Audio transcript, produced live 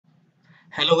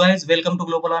Hello guys, welcome to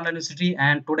Global Online University,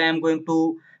 and today I'm going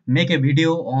to make a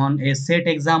video on a SET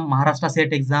exam, Maharashtra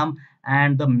SET exam,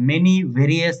 and the many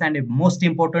various and most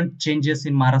important changes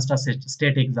in Maharashtra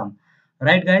state exam.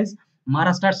 Right guys,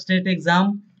 Maharashtra state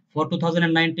exam for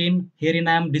 2019. Herein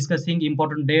I am discussing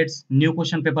important dates, new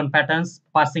question paper patterns,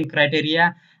 passing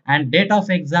criteria, and date of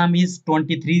exam is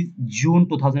 23 June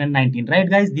 2019. Right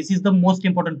guys, this is the most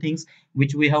important things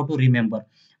which we have to remember,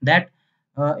 that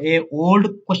a old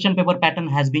question paper pattern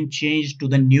has been changed to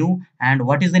the new. And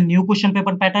what is the new question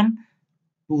paper pattern?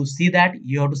 To see that,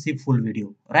 you have to see full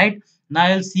video. Right now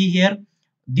you'll see here,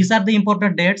 these are the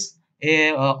important dates.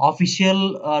 A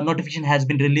official notification has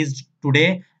been released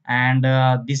today, and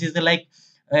this is the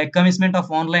commencement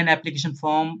of online application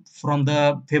form from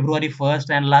the February 1st,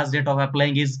 and last date of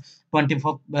applying is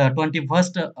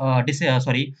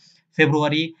 21st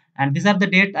February, and these are the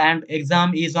date, and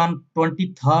exam is on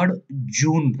 23rd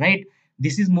June. Right,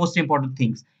 this is most important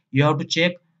things you have to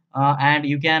check, and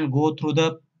you can go through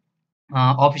the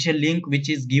official link which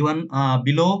is given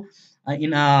below,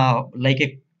 in like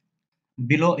a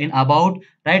below in about.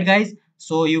 Right guys,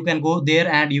 so you can go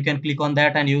there and you can click on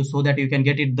that, and you so that you can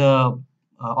get it the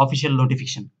official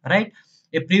notification. Right,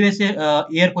 a previous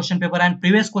year question paper and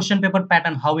previous question paper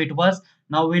pattern, how it was.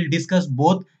 Now we'll discuss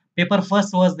both. Paper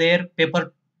first was there,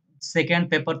 paper second,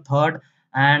 paper third,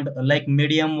 and like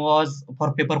medium was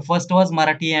for paper first was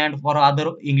Marathi, and for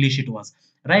other English it was.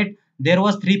 Right, there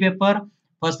was three paper.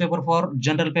 First paper for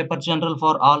general, paper general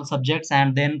for all subjects,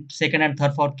 and then second and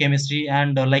third for chemistry,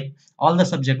 and all the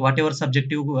subject, whatever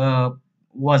subjective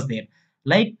was there.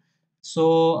 Like,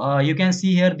 so you can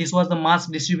see here, this was the marks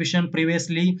distribution.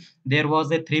 Previously there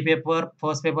was a three paper,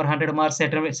 first paper 100 marks,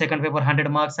 second paper 100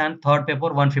 marks, and third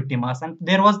paper 150 marks, and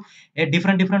there was a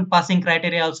different passing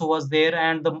criteria also was there,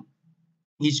 and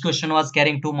each question was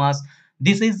carrying 2 marks.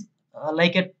 This is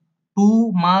like a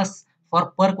 2 marks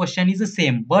for per question is the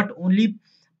same, but only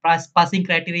passing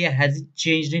criteria has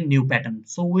changed in new pattern.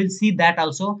 So we'll see that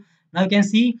also. Now you can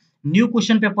see new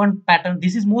question paper pattern.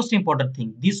 This is most important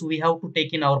thing. This we have to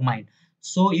take in our mind.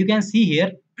 So you can see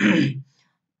here,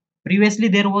 previously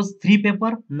there was three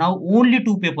paper, now only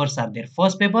two papers are there.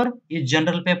 First paper is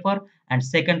general paper, and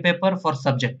second paper for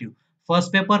subjective.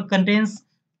 First paper contains,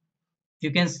 you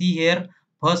can see here,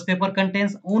 first paper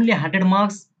contains only 100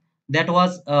 marks. That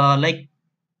was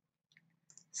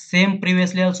same,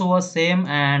 previously also was same,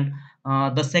 and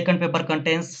the second paper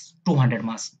contains 200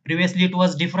 marks. Previously it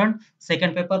was different,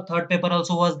 second paper, third paper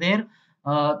also was there,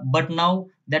 but now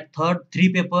that third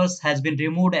three papers has been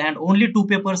removed and only two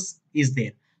papers is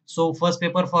there. So first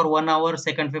paper for 1 hour,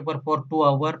 second paper for 2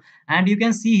 hour, and you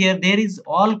can see here, there is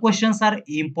all questions are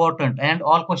important, and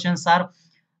all questions are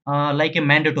like a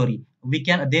mandatory. We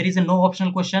can, there is a no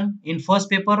optional question in first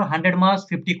paper. 100 marks,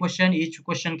 50 question, each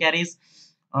question carries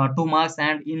 2 marks,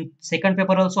 and in second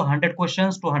paper also 100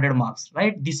 questions, 200 marks.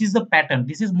 Right, this is the pattern,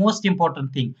 this is most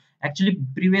important thing. Actually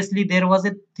previously there was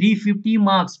a 350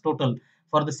 marks total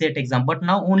for the set exam, but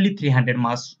now only 300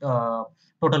 marks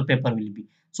total paper will be.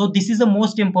 So this is the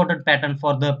most important pattern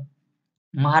for the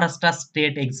Maharashtra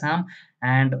state exam,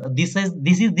 and this is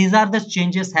these are the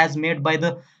changes has made by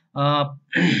the uh,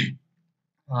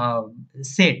 uh,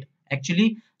 set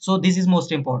actually. So this is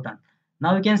most important.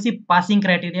 Now you can see passing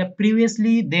criteria.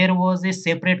 Previously there was a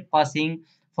separate passing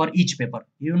for each paper.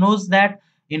 You knows that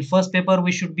in first paper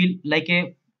we should be like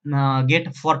a get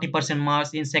 40%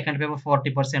 marks, in second paper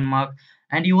 40% mark,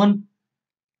 and even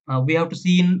we have to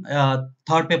see in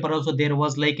third paper also there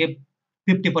was like a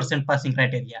 50% passing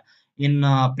criteria in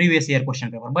previous year question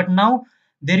paper. But now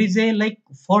there is a like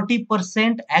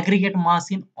 40% aggregate mass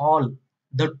in all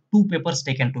the two papers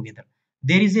taken together.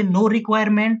 There is a no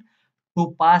requirement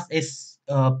to pass a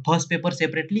first paper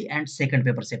separately and second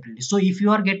paper separately. So if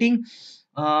you are getting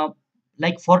uh,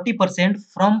 like 40%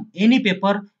 from any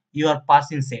paper, you are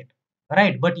passing set.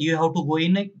 Right, but you have to go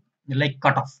in a like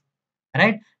cutoff.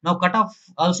 Right, now cutoff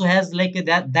also has like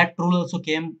that rule also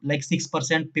came, like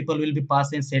 6% people will be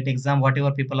passing set exam,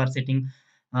 whatever people are sitting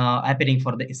appearing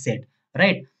for the set.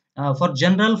 Right, for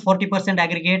general 40%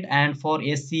 aggregate, and for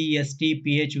SC, ST,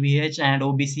 PH, and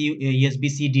OBC,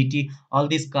 SBC, DT, all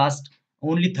these caste,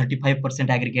 only 35%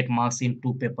 aggregate marks in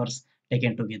two papers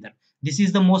taken together. This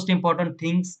is the most important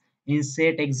things in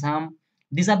set exam.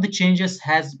 These are the changes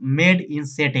has made in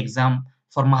set exam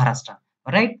for Maharashtra.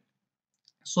 Right,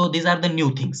 so these are the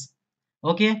new things.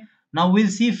 Okay, now we'll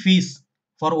see fees.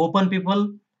 For open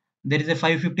people there is a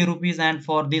 550 rupees, and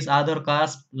for this other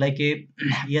caste like a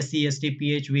SC, ST,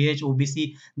 PH,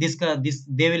 OBC, this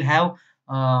they will have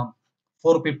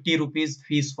 450 rupees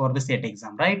fees for the set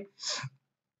exam. Right,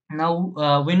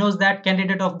 Now we knows that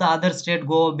candidate of the other state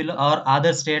go below or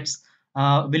other states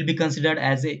will be considered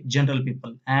as a general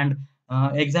people, and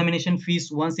examination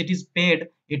fees once it is paid,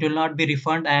 it will not be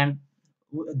refunded, and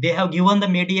they have given the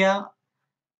media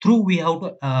through we have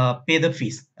to pay the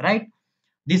fees, right?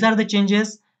 These are the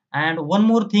changes. And one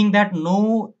more thing, that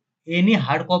no any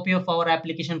hard copy of our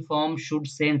application form should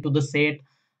send to the SET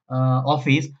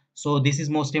office. So this is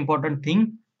most important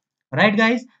thing, right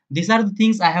guys? These are the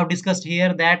things I have discussed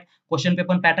here, that question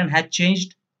paper pattern has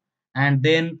changed, and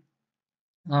then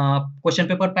question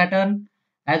paper pattern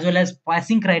as well as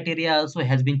passing criteria also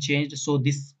has been changed. So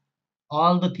this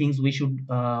all the things we should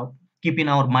keep in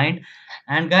our mind.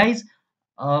 And guys,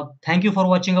 thank you for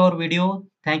watching our video.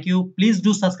 Thank you. Please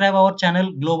do subscribe our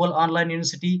channel Global Online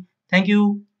University. Thank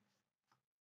you.